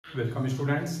Welcome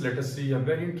students. Let us see a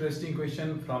very interesting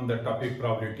question from the topic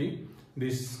probability.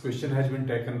 This question has been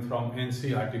taken from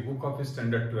NCERT book of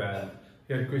standard 12.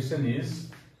 Here question is,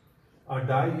 a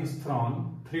die is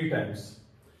thrown 3 times.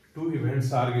 2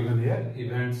 events are given here,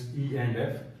 events E and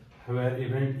F, where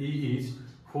event E is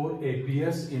 4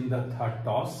 appears in the third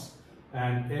toss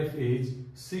and F is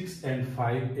 6 and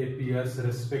 5 appears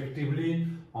respectively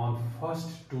on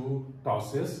first 2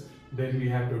 tosses. Then we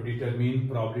have to determine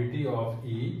probability of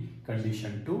E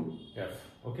condition to F.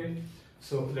 Okay,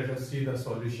 so let us see the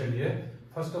solution here.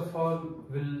 First of all,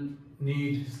 we'll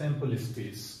need sample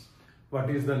space. What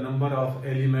is the number of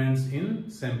elements in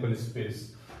sample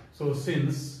space? So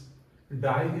since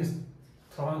die is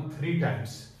thrown 3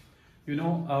 times, you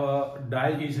know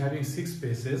die is having 6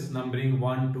 spaces numbering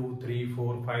 1, 2, 3,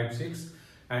 4, 5, 6,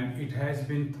 and it has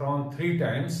been thrown 3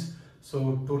 times.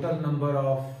 So total number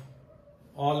of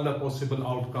all the possible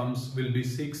outcomes will be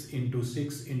 6 into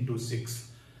 6 into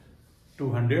 6,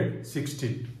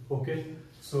 260. Okay,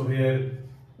 so here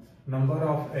number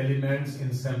of elements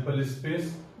in sample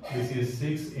space, this is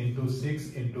 6 into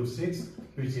 6 into 6,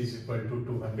 which is equal to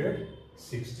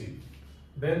 260.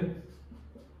 Then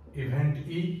event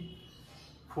E,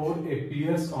 4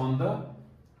 appears on the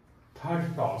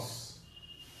third toss.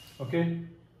 Okay,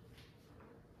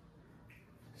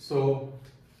 so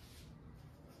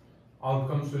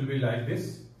outcomes will be like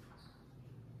this: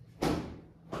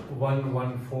 1,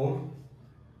 1, 4,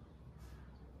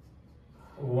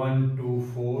 1,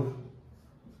 2, 4,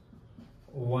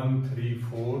 1, 3,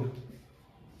 4,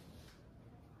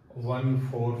 1,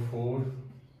 4, 4,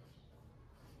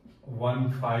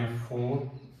 1, 5,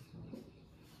 4,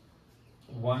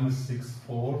 1, 6,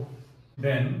 4,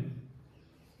 then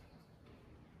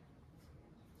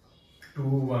 2,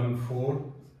 1,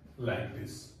 4, like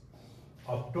this,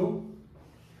 up to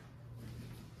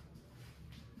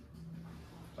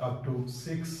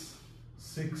 6,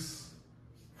 6,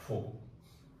 4.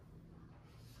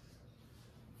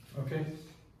 Okay,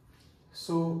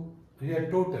 so here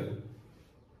total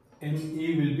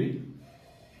NE will be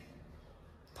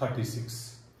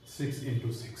 36, 6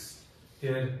 into 6.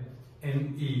 Here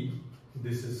NE,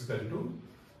 this is equal to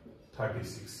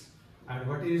 36. And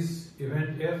what is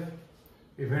event F?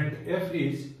 Event F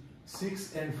is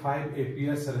 6 and 5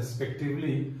 appears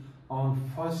respectively on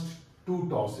first 2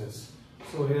 tosses.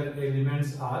 So here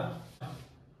elements are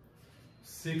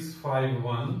 6, 5,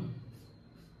 1,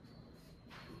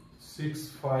 6,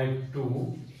 5,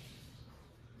 2,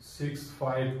 6,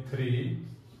 5, 3,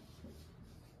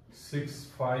 6,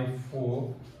 5,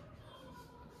 4,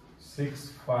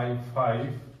 6, 5,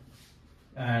 5,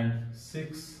 and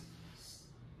 6,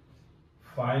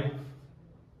 5,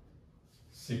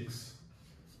 6.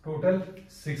 Total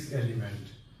 6 element.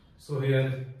 So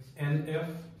here NF,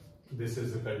 this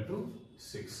is equal to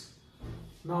 6.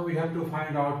 Now we have to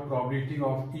find out probability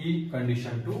of E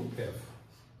condition to F.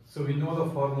 So we know the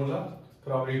formula,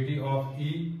 probability of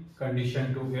E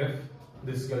condition to F,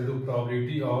 this is equal to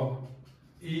probability of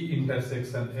E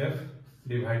intersection F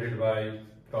divided by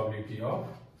probability of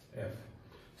F.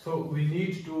 So we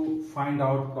need to find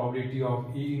out probability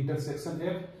of E intersection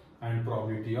F and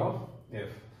probability of F.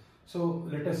 So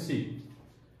let us see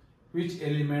which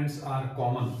elements are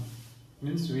common.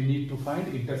 Means we need to find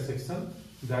intersection.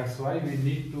 That's why we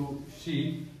need to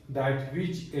see that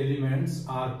which elements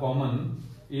are common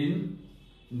in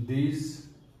these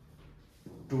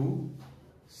 2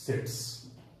 sets.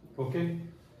 Okay,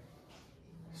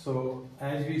 so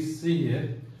as we see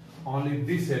here, only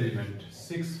this element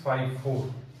 6, 5,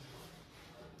 4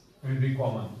 will be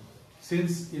common.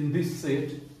 Since in this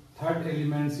set third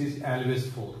element is always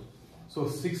 4, so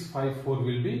 6, 5, 4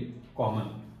 will be common.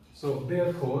 So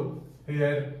therefore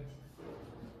here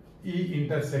E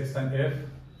intersection F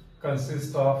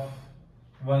consists of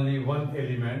only one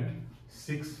element,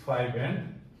 6, 5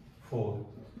 and 4.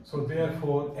 So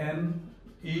therefore N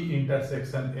E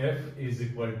intersection F is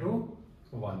equal to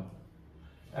 1.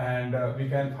 And we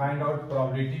can find out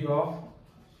probability of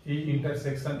E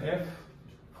intersection F.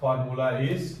 Formula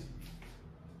is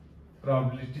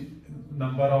probability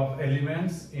number of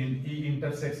elements in E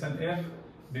intersection F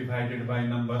divided by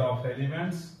number of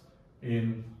elements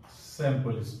in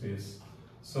sample space.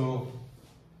 So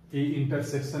E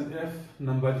intersection F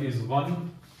number is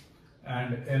 1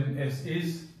 and MS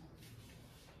is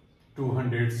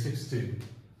 216.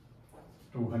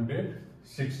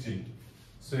 216.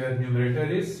 So your numerator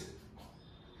is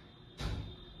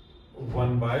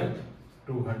 1 by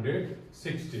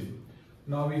 216.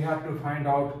 Now we have to find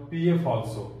out PF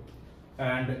also,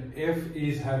 and F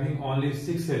is having only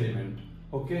 6 elements.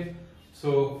 Okay,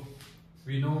 so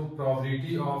we know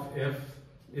probability of F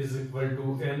is equal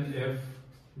to NF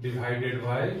divided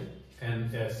by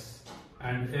NS,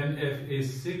 and NF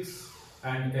is 6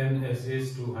 and NS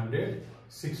is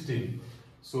 216.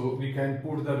 So we can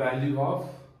put the value of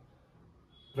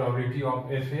probability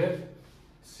of F here,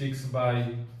 6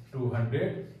 by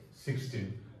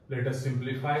 216. Let us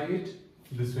simplify it.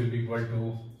 This will be equal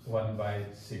to 1 by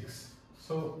 6.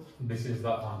 So this is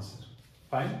the answer.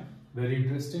 Fine. Very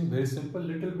interesting, very simple,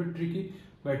 little bit tricky,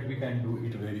 but we can do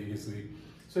it very easily.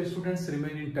 So students,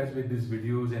 remain in touch with these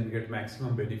videos and get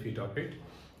maximum benefit of it,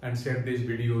 and share these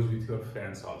videos with your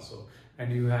friends also.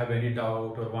 And if you have any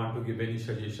doubt or want to give any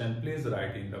suggestion, please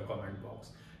write in the comment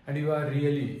box. And you are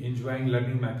really enjoying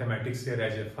learning mathematics here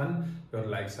as a fun, your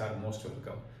likes are most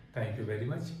welcome. Thank you very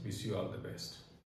much. Wish you all the best.